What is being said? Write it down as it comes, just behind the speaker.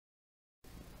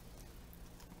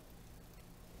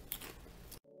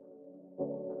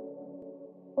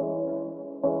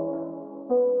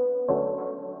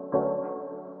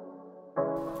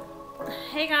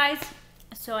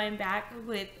So I'm back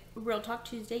with Real Talk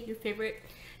Tuesday, your favorite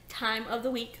time of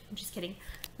the week. I'm just kidding.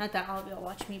 Not that all of y'all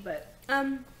watch me, but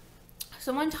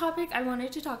so one topic I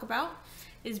wanted to talk about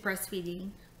is breastfeeding.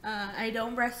 I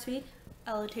don't breastfeed.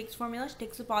 Ella takes formula. She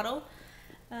takes a bottle.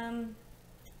 Well,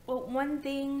 one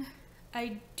thing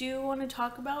I do want to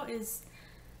talk about is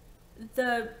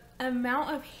the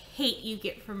amount of hate you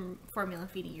get from formula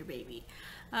feeding your baby.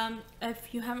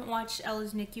 If you haven't watched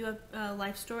Ella's NICU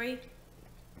life story,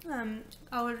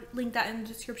 I'll link that in the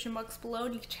description box below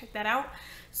and you can check that out.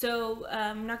 So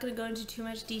I'm not going to go into too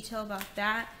much detail about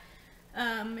that.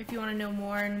 If you want to know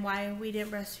more and why I didn't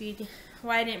breastfeed,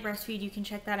 you can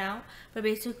check that out. But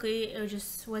basically it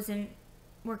just wasn't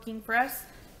working for us,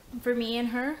 for me and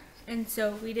her, and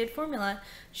so we did formula.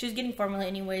 She was getting formula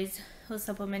anyways, was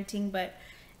supplementing, but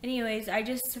anyways, I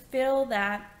just feel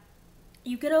that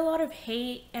you get a lot of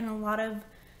hate and a lot of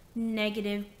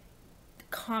negative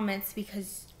comments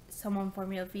because someone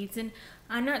formula feeds. And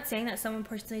I'm not saying that someone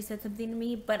personally said something to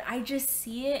me, but I just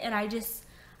see it and I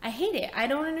hate it. I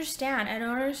don't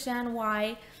understand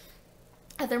why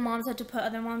other moms have to put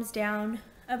other moms down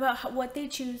about how they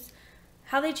choose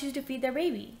to feed their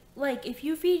baby. Like, if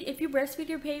you breastfeed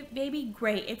your baby,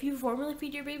 great. If you formula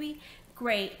feed your baby,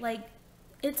 great. Like,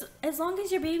 it's as long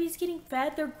as your baby's getting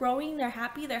fed, they're growing, they're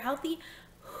happy, they're healthy.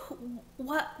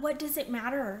 What does it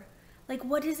matter? Like,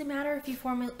 what does it matter if you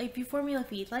formula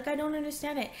feed? Like, I don't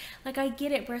understand it. Like, I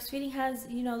get it. Breastfeeding has,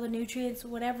 you know, the nutrients,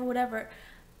 whatever.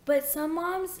 But some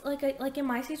moms, like in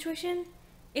my situation,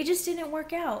 it just didn't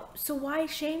work out. So why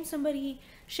shame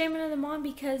another mom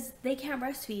because they can't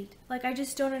breastfeed? Like, I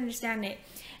just don't understand it.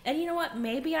 And you know what?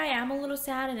 Maybe I am a little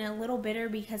sad and a little bitter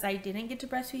because I didn't get to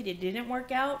breastfeed. It didn't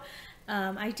work out.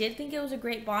 I did think it was a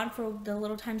great bond for the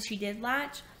little times she did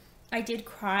latch. I did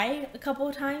cry a couple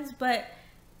of times, but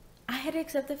I had to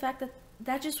accept the fact that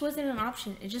that just wasn't an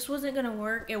option. It just wasn't going to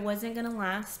work. It wasn't going to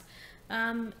last.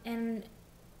 And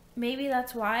maybe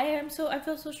that's why I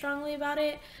feel so strongly about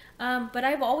it. But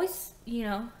I've always, you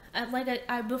know,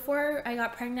 before I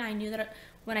got pregnant, I knew that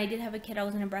when I did have a kid, I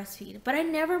was going to breastfeed. But I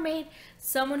never made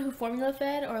someone who formula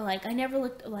fed, or like, I never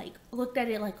looked at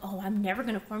it like, oh, I'm never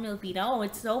going to formula feed. Oh,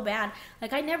 it's so bad.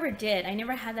 Like, I never did. I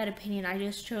never had that opinion. I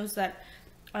just chose that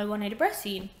I wanted to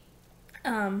breastfeed.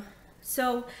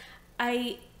 So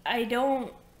I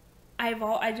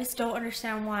just don't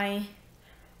understand why.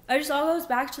 It just all goes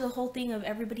back to the whole thing of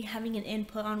everybody having an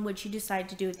input on what you decide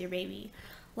to do with your baby.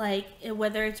 Like,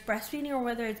 whether it's breastfeeding or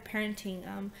whether it's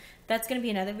parenting. That's going to be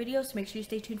another video, so make sure you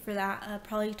stay tuned for that. I'll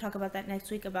probably talk about that next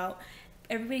week, about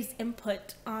everybody's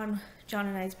input on John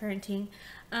and I's parenting.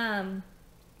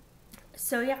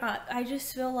 So yeah, I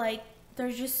just feel like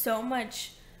there's just so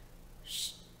much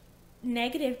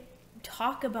negative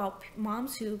talk about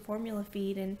moms who formula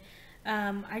feed, and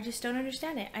I just don't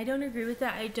understand it. I don't agree with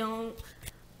that. I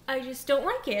just don't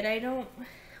like it.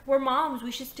 We're moms.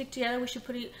 We should stick together. We should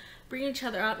bring each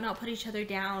other up, not put each other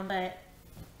down. But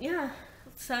yeah,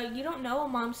 so you don't know a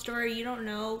mom's story. You don't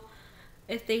know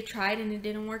if they tried and it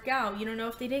didn't work out. You don't know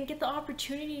if they didn't get the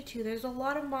opportunity to. There's a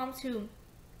lot of moms who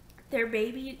their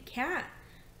baby can't.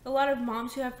 A lot of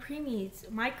moms who have preemies,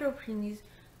 micro preemies,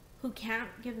 who can't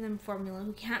give them formula,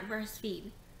 who can't breastfeed.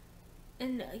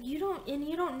 And you don't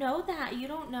know that. You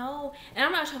don't know. And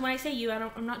I'm not talking, when I say you,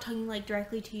 I'm not talking like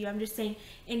directly to you. I'm just saying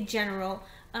in general.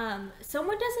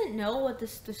 Someone doesn't know what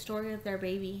the story of their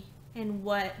baby and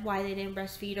why they didn't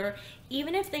breastfeed, or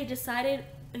even if they decided,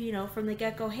 you know, from the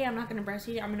get-go, hey, I'm not going to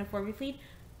breastfeed, I'm going to formula feed.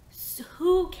 So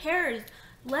who cares?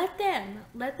 Let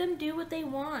them do what they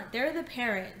want. They're the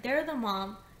parent. They're the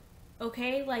mom.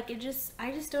 Okay, like, I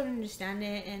just don't understand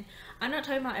it. And I'm not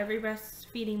talking about every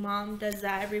breastfeeding mom does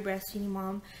that. Every breastfeeding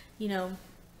mom, you know,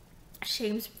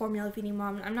 shames formula feeding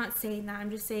mom. I'm not saying that.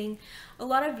 I'm just saying a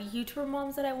lot of YouTuber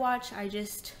moms that I watch,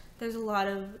 there's a lot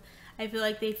of, I feel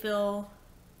like they feel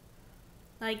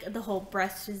like the whole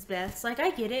breast is best. Like, I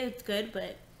get it, it's good,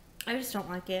 but I just don't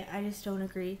like it. I just don't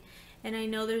agree. And I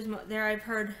know I've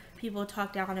heard people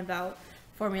talk down about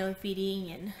formula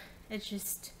feeding, and it's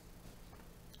just,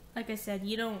 like I said,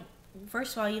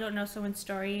 first of all, you don't know someone's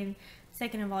story, and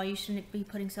second of all, you shouldn't be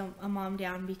putting a mom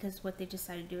down because what they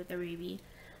decided to do with their baby.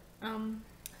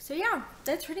 So yeah,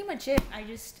 that's pretty much it.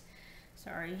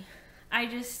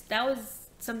 That was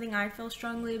something I feel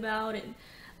strongly about. And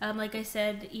like I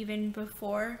said, even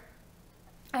before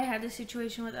I had the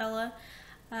situation with Ella,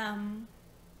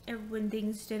 when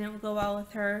things didn't go well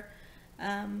with her,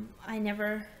 I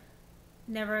never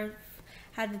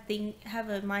had to have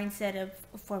a mindset of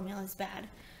formula is bad.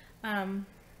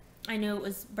 I knew it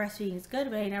was breastfeeding is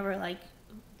good, but I never like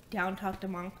down talked a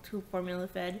mom who formula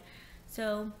fed.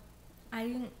 So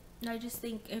I just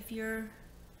think if you're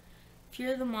if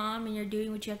you're the mom and you're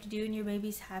doing what you have to do and your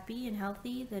baby's happy and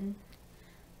healthy, then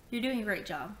you're doing a great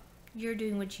job. You're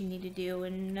doing what you need to do,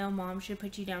 and no mom should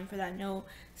put you down for that. No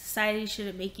society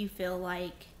shouldn't make you feel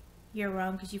like you're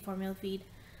wrong because you formula feed.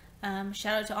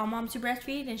 Shout out to all moms who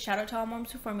breastfeed, and shout out to all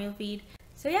moms who formula feed.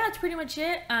 So yeah, that's pretty much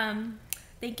it.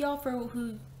 Thank y'all for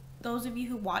those of you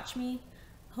who watch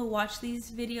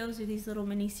these videos or these little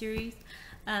mini series.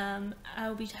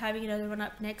 I'll be having another one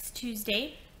up next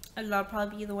Tuesday. That'll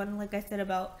probably be the one, like I said,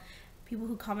 about people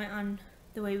who comment on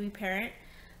the way we parent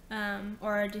or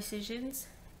our decisions.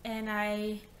 And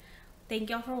I thank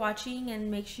y'all for watching,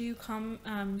 and make sure you come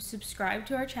subscribe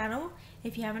to our channel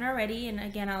if you haven't already. And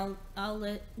again,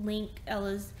 I'll link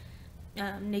Ella's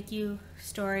NICU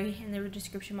story in the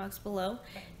description box below.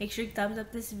 Make sure you thumbs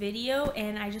up this video,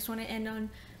 and I just want to end on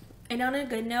a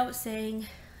good note, saying,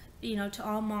 you know, to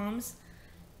all moms,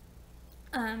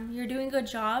 you're doing a good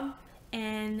job,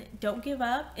 and don't give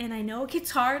up. And I know it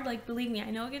gets hard, like, believe me, I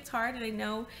know it gets hard, and I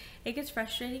know it gets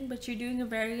frustrating, but you're doing a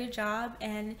very good job,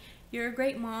 and you're a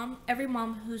great mom. Every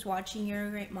mom who's watching, you're a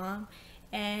great mom,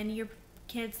 and your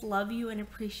kids love you and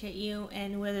appreciate you,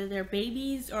 and whether they're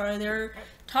babies or they're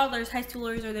toddlers, high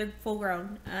schoolers, or they're full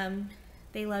grown,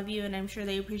 they love you, and I'm sure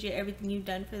they appreciate everything you've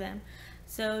done for them.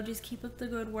 So just keep up the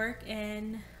good work,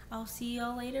 and I'll see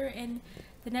y'all later in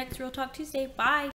the next Real Talk Tuesday. Bye!